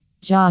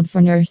job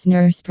for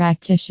nurse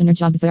practitioner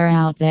jobs are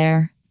out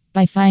there.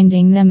 By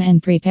finding them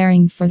and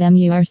preparing for them,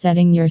 you are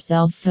setting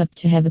yourself up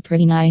to have a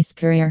pretty nice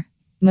career.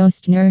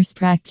 Most nurse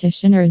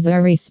practitioners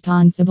are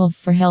responsible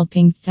for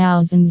helping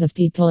thousands of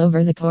people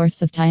over the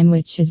course of time,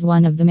 which is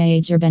one of the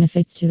major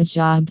benefits to the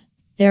job.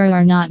 There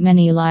are not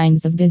many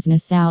lines of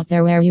business out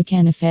there where you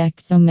can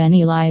affect so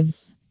many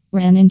lives.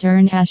 We're an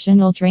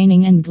international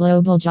training and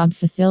global job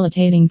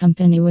facilitating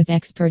company with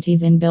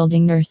expertise in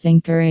building nursing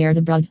careers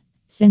abroad.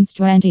 Since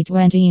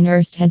 2020,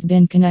 Nurse has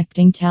been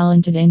connecting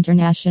talented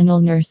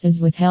international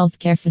nurses with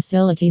healthcare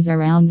facilities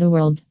around the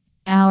world.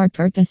 Our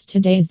purpose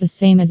today is the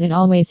same as it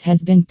always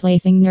has been: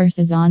 placing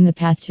nurses on the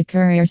path to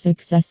career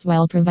success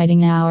while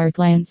providing our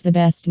clients the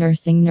best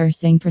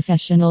nursing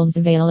professionals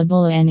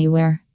available anywhere.